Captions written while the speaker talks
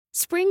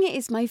Spring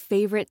is my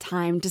favorite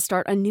time to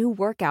start a new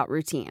workout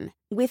routine.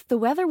 With the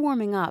weather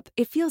warming up,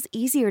 it feels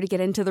easier to get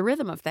into the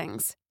rhythm of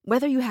things.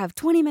 Whether you have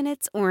 20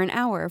 minutes or an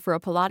hour for a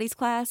Pilates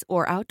class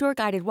or outdoor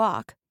guided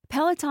walk,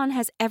 Peloton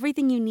has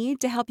everything you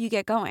need to help you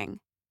get going.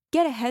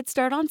 Get a head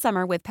start on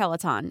summer with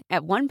Peloton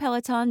at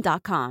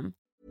onepeloton.com.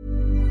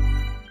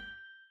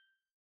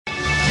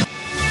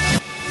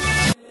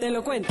 Te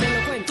lo cuento.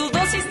 Tu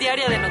dosis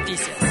diaria de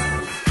noticias.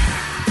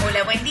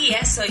 Hola, buen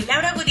día, soy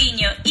Laura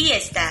Gudiño y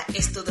esta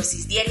es tu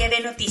dosis diaria de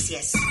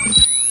noticias.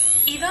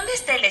 ¿Y dónde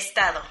está el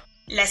Estado?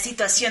 La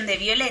situación de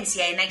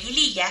violencia en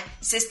Aguililla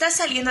se está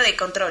saliendo de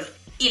control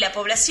y la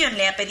población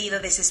le ha pedido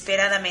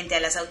desesperadamente a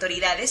las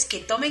autoridades que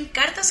tomen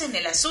cartas en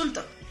el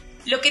asunto.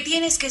 Lo que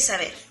tienes que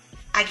saber: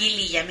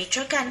 Aguililla,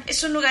 Michoacán,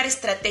 es un lugar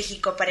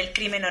estratégico para el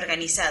crimen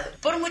organizado,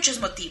 por muchos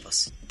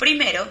motivos.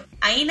 Primero,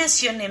 ahí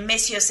nació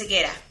Nemesio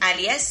Ceguera,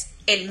 alias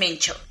El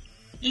Mencho,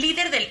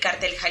 líder del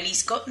cártel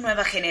Jalisco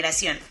Nueva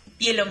Generación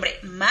y el hombre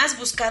más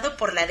buscado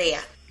por la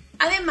DEA.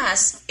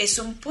 Además, es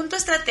un punto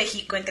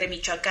estratégico entre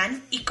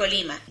Michoacán y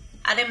Colima,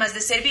 además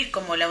de servir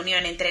como la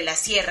unión entre la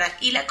sierra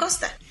y la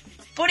costa.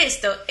 Por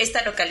esto,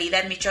 esta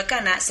localidad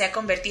michoacana se ha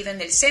convertido en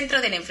el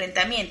centro del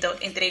enfrentamiento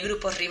entre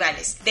grupos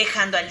rivales,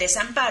 dejando al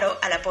desamparo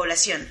a la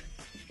población.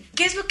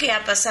 ¿Qué es lo que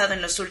ha pasado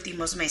en los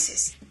últimos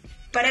meses?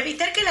 Para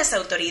evitar que las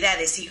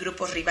autoridades y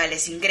grupos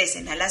rivales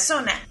ingresen a la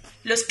zona,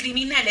 los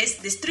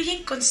criminales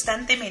destruyen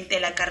constantemente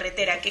la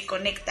carretera que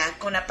conecta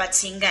con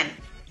Apatzingán,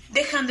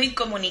 dejando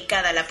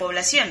incomunicada a la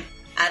población.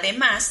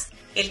 Además,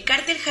 el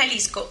cártel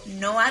Jalisco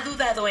no ha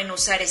dudado en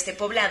usar este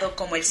poblado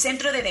como el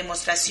centro de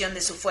demostración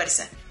de su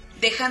fuerza,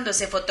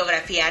 dejándose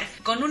fotografiar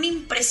con un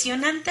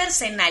impresionante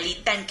arsenal y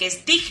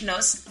tanques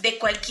dignos de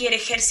cualquier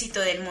ejército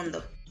del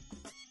mundo.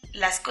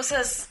 Las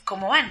cosas,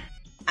 ¿cómo van?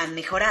 ¿Han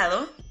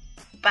mejorado?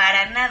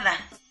 Para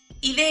nada.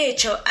 Y de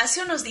hecho,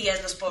 hace unos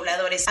días los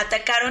pobladores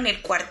atacaron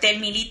el cuartel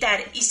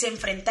militar y se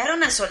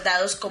enfrentaron a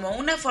soldados como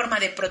una forma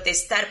de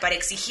protestar para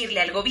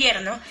exigirle al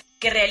gobierno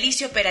que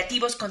realice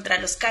operativos contra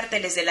los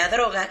cárteles de la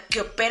droga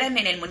que operan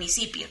en el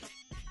municipio.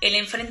 El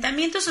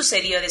enfrentamiento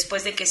sucedió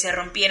después de que se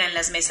rompieran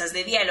las mesas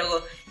de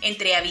diálogo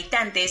entre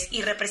habitantes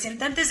y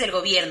representantes del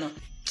gobierno,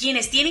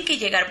 quienes tienen que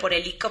llegar por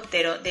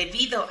helicóptero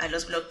debido a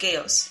los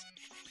bloqueos.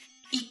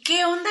 ¿Y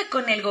qué onda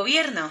con el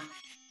gobierno?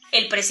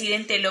 El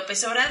presidente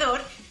López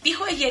Obrador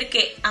dijo ayer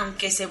que,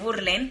 aunque se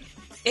burlen,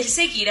 él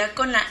seguirá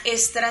con la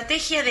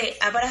estrategia de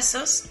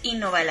abrazos y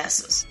no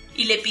balazos,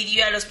 y le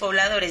pidió a los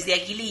pobladores de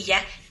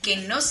Aguililla que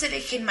no se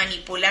dejen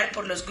manipular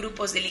por los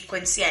grupos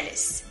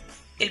delincuenciales.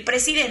 El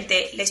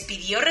presidente les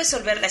pidió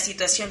resolver la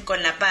situación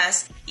con la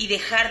paz y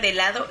dejar de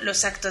lado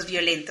los actos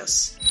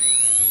violentos.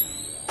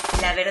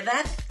 La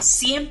verdad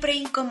siempre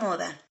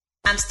incomoda.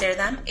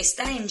 Ámsterdam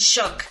está en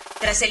shock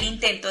tras el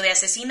intento de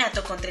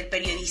asesinato contra el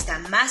periodista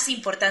más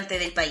importante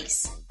del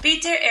país.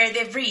 Peter R.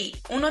 de Vries,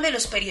 uno de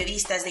los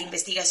periodistas de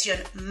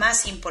investigación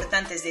más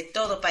importantes de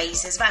todo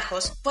Países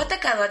Bajos, fue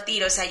atacado a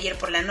tiros ayer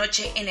por la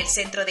noche en el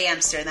centro de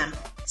Ámsterdam.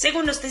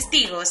 Según los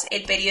testigos,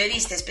 el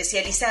periodista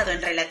especializado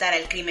en relatar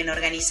al crimen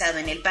organizado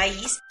en el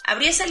país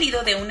habría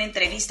salido de una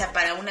entrevista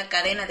para una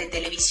cadena de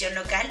televisión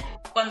local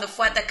cuando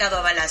fue atacado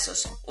a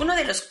balazos, uno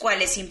de los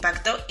cuales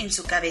impactó en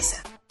su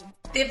cabeza.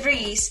 De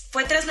Vries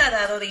fue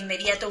trasladado de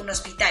inmediato a un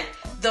hospital,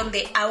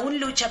 donde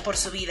aún lucha por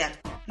su vida,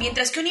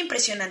 mientras que un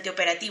impresionante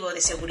operativo de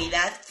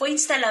seguridad fue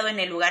instalado en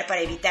el lugar para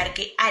evitar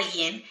que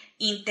alguien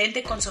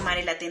intente consumar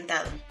el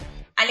atentado.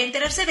 Al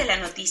enterarse de la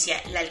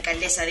noticia, la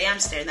alcaldesa de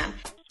Ámsterdam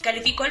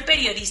calificó al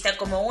periodista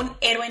como un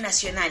héroe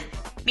nacional,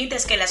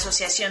 mientras que la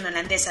Asociación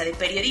Holandesa de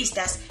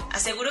Periodistas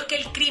aseguró que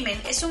el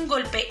crimen es un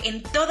golpe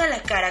en toda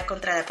la cara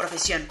contra la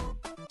profesión.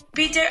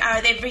 Peter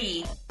R. de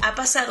Vries ha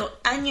pasado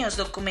años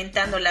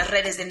documentando las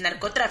redes del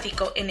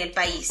narcotráfico en el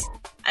país,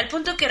 al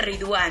punto que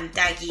Ridouan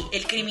Taghi,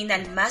 el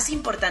criminal más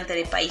importante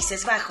de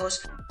Países Bajos,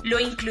 lo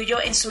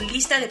incluyó en su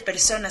lista de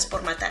personas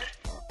por matar.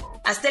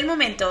 Hasta el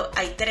momento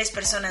hay 3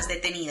 personas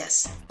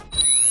detenidas.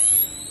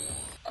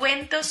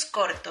 Cuentos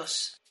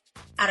cortos.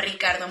 A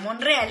Ricardo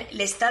Monreal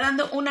le está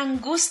dando una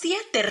angustia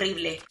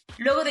terrible,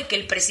 luego de que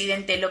el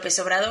presidente López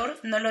Obrador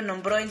no lo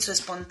nombró en su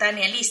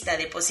espontánea lista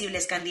de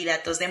posibles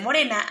candidatos de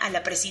Morena a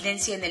la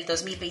presidencia en el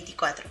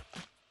 2024.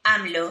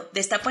 AMLO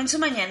destapó en su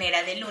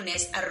mañanera de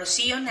lunes a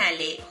Rocío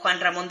Nale, Juan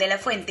Ramón de la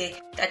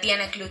Fuente,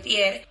 Tatiana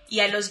Cloutier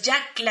y a los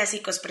ya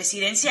clásicos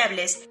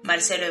presidenciables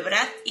Marcelo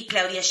Ebrard y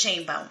Claudia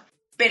Sheinbaum,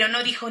 pero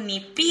no dijo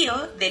ni pío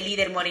del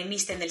líder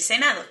morenista en el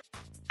Senado.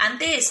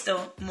 Ante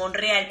esto,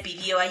 Monreal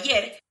pidió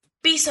ayer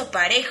piso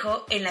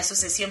parejo en la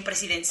sucesión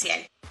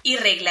presidencial y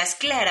reglas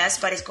claras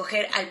para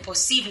escoger al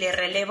posible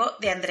relevo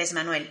de Andrés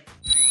Manuel.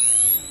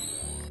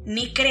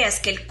 Ni creas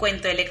que el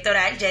cuento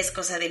electoral ya es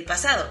cosa del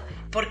pasado,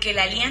 porque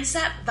la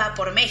alianza Va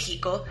por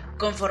México,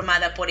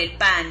 conformada por el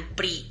PAN,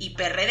 PRI y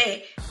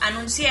PRD,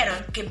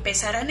 anunciaron que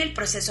empezarán el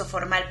proceso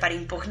formal para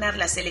impugnar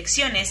las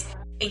elecciones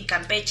en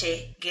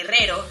Campeche,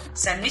 Guerrero,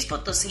 San Luis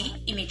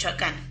Potosí y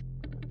Michoacán.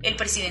 El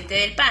presidente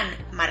del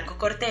PAN, Marco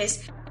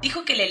Cortés,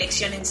 dijo que la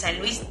elección en San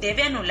Luis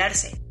debe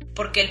anularse,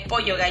 porque el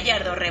Pollo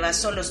Gallardo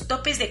rebasó los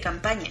topes de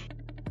campaña.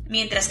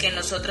 mientras que en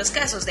los otros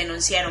casos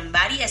denunciaron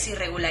varias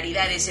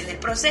irregularidades en el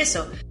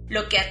proceso,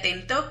 lo que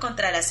atentó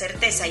contra la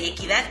certeza y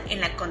equidad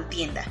en la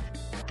contienda.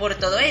 Por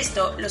todo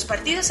esto, los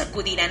partidos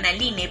acudirán al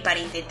INE para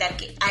intentar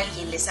que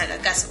alguien les haga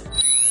caso.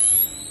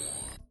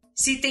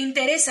 Si te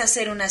interesa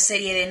hacer una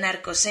serie de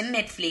narcos en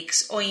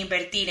Netflix o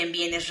invertir en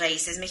bienes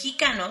raíces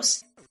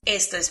mexicanos,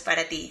 esto es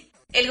para ti.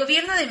 El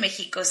gobierno de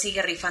México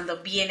sigue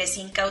rifando bienes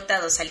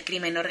incautados al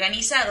crimen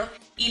organizado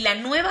y la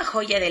nueva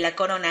joya de la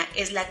corona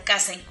es la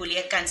casa en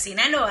Culiacán,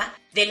 Sinaloa,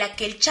 de la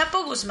que el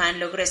Chapo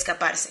Guzmán logró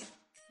escaparse.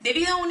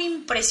 Debido a un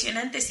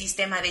impresionante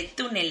sistema de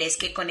túneles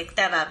que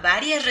conectaba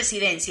varias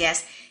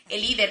residencias,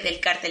 el líder del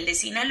cártel de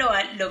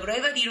Sinaloa logró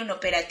evadir un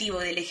operativo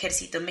del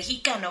ejército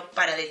mexicano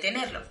para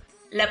detenerlo.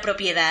 La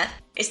propiedad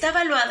está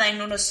valuada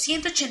en unos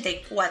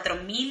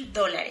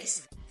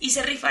 $184,000 y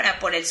se rifará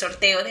por el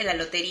sorteo de la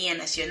Lotería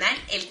Nacional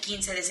el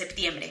 15 de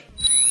septiembre.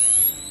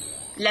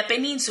 La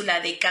península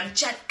de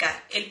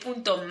Kamchatka, el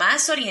punto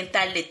más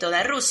oriental de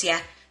toda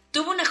Rusia,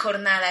 tuvo una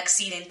jornada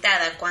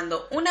accidentada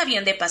cuando un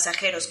avión de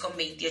pasajeros con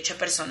 28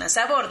 personas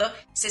a bordo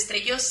se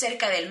estrelló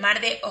cerca del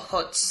mar de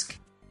Ojotsk.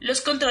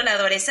 Los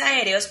controladores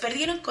aéreos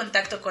perdieron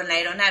contacto con la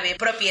aeronave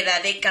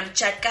propiedad de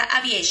Kamchatka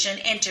Aviation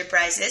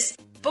Enterprises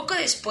poco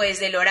después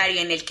del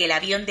horario en el que el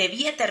avión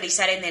debía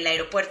aterrizar en el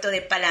aeropuerto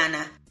de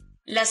Palana.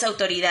 Las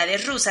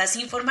autoridades rusas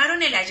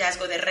informaron el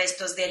hallazgo de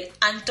restos del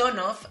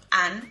Antonov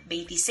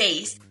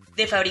An-26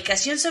 de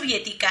fabricación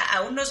soviética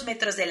a unos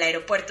metros del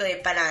aeropuerto de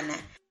Palana.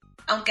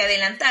 Aunque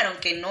adelantaron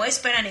que no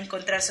esperan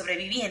encontrar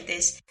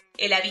sobrevivientes,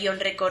 el avión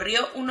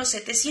recorrió unos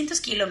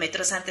 700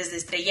 kilómetros antes de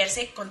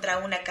estrellarse contra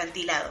un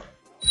acantilado.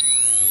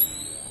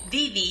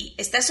 Didi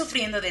está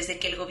sufriendo desde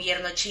que el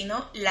gobierno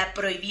chino la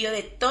prohibió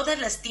de todas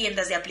las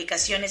tiendas de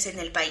aplicaciones en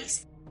el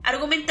país,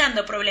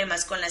 argumentando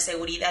problemas con la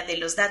seguridad de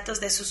los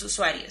datos de sus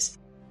usuarios.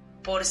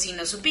 Por si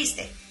no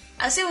supiste,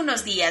 hace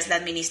unos días la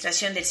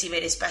Administración del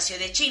Ciberespacio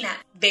de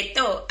China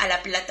vetó a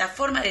la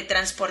plataforma de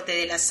transporte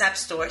de las App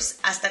Stores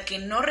hasta que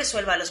no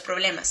resuelva los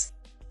problemas.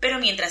 Pero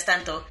mientras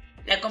tanto,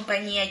 la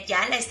compañía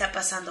ya la está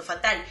pasando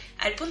fatal,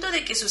 al punto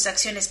de que sus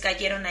acciones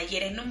cayeron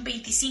ayer en un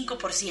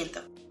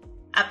 25%.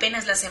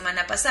 Apenas la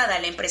semana pasada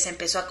la empresa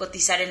empezó a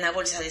cotizar en la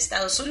bolsa de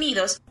Estados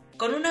Unidos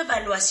con una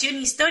valuación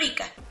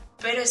histórica,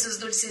 pero esos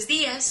dulces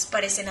días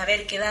parecen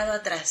haber quedado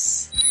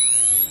atrás.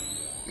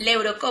 La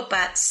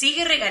Eurocopa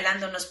sigue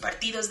regalándonos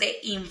partidos de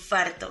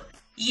infarto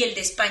y el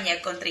de España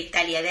contra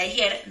Italia de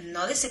ayer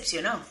no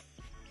decepcionó.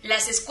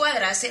 Las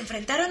escuadras se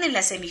enfrentaron en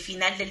la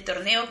semifinal del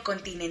torneo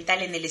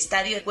continental en el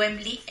estadio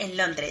Wembley en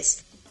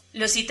Londres.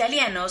 Los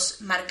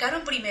italianos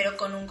marcaron primero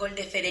con un gol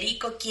de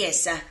Federico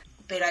Chiesa,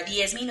 pero a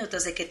 10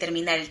 minutos de que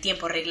terminara el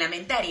tiempo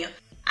reglamentario,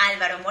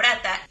 Álvaro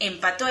Morata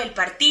empató el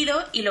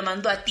partido y lo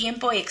mandó a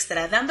tiempo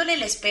extra, dándole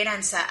la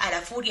esperanza a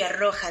la Furia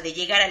Roja de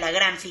llegar a la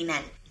gran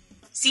final.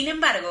 Sin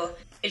embargo,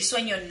 el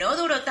sueño no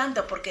duró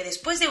tanto porque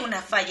después de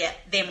una falla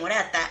de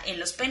Morata en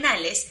los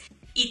penales,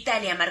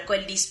 Italia marcó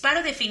el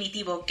disparo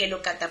definitivo que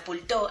lo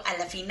catapultó a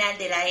la final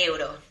de la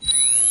Euro.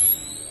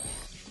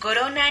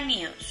 Corona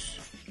News.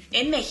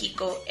 En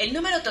México, el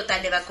número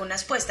total de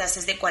vacunas puestas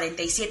es de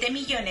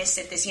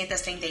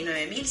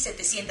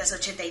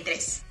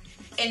 47.739.783.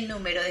 El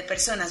número de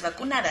personas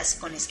vacunadas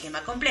con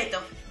esquema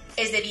completo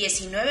es de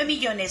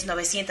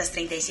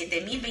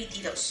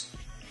 19.937.022.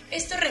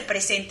 Esto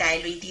representa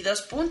el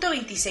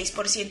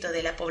 22.26%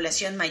 de la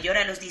población mayor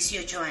a los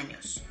 18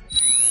 años.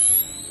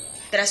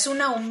 Tras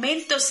un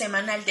aumento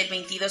semanal del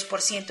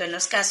 22% en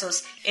los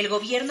casos, el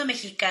gobierno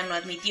mexicano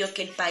admitió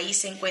que el país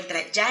se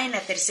encuentra ya en la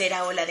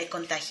tercera ola de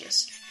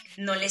contagios.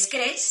 ¿No les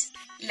crees?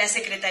 La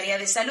Secretaría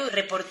de Salud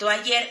reportó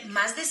ayer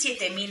más de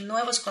 7,000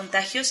 nuevos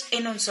contagios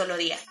en un solo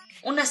día,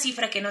 una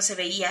cifra que no se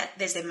veía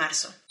desde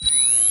marzo.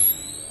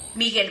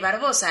 Miguel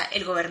Barbosa,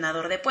 el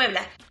gobernador de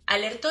Puebla,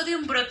 alertó de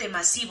un brote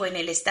masivo en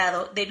el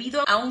estado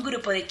debido a un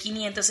grupo de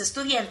 500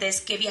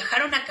 estudiantes que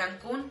viajaron a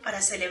Cancún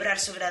para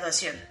celebrar su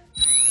graduación.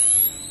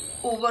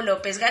 Hugo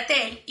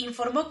López-Gatell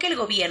informó que el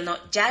gobierno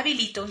ya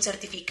habilitó un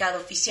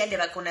certificado oficial de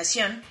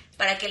vacunación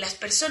para que las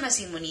personas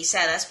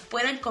inmunizadas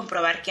puedan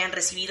comprobar que han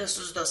recibido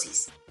sus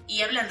dosis.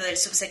 Y hablando del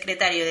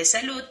subsecretario de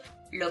Salud,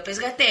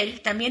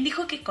 López-Gatell también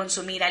dijo que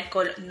consumir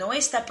alcohol no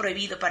está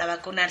prohibido para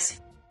vacunarse.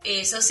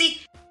 Eso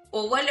sí,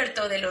 Hugo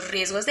alertó de los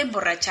riesgos de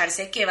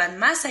emborracharse que van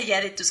más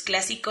allá de tus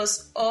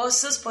clásicos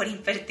osos por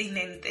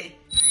impertinente.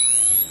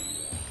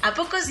 A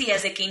pocos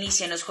días de que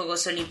inicien los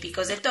Juegos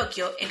Olímpicos de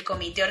Tokio, el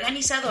comité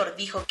organizador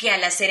dijo que a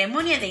la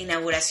ceremonia de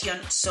inauguración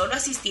solo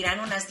asistirán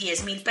unas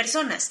 10,000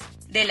 personas,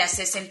 de las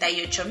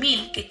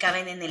 68,000 que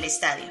caben en el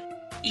estadio.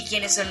 ¿Y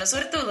quiénes son los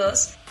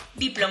sortudos?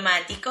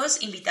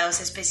 Diplomáticos, invitados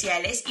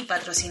especiales y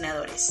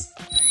patrocinadores.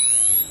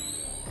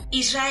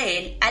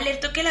 Israel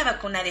alertó que la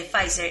vacuna de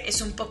Pfizer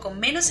es un poco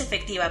menos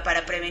efectiva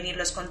para prevenir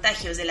los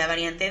contagios de la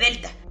variante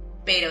Delta,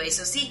 pero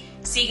eso sí,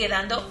 sigue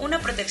dando una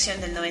protección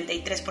del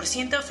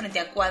 93% frente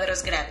a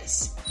cuadros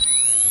graves.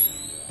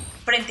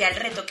 Frente al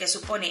reto que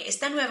supone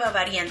esta nueva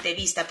variante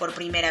vista por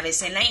primera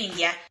vez en la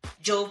India,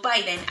 Joe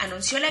Biden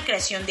anunció la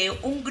creación de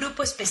un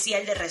grupo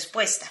especial de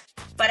respuesta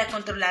para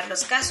controlar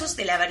los casos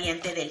de la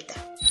variante Delta.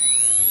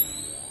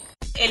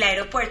 El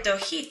aeropuerto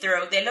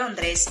Heathrow de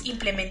Londres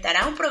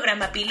implementará un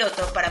programa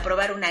piloto para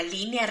probar una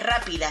línea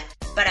rápida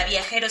para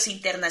viajeros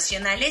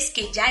internacionales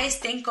que ya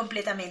estén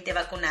completamente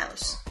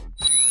vacunados.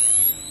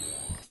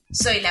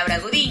 Soy Laura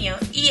Gudiño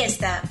y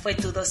esta fue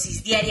tu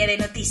dosis diaria de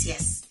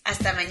noticias.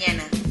 Hasta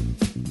mañana.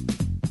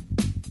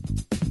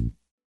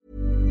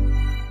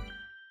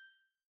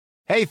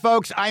 Hey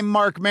folks, I'm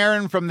Mark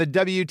Maron from the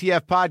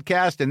WTF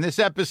Podcast, and this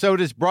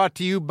episode is brought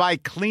to you by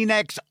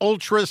Kleenex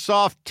Ultra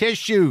Soft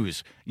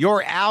Tissues,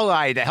 your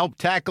ally to help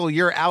tackle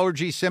your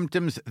allergy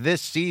symptoms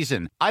this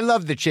season. I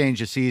love the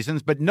change of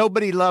seasons, but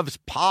nobody loves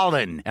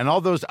pollen and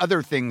all those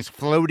other things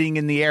floating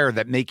in the air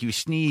that make you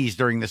sneeze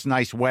during this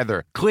nice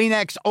weather.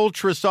 Kleenex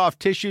Ultra Soft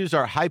Tissues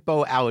are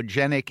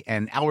hypoallergenic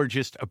and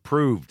allergist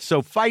approved,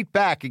 so fight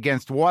back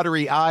against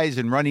watery eyes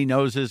and runny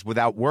noses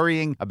without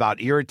worrying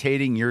about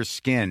irritating your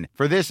skin.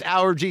 For this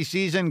allergy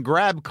season,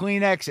 grab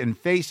Kleenex and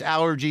face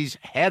allergies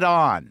head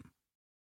on.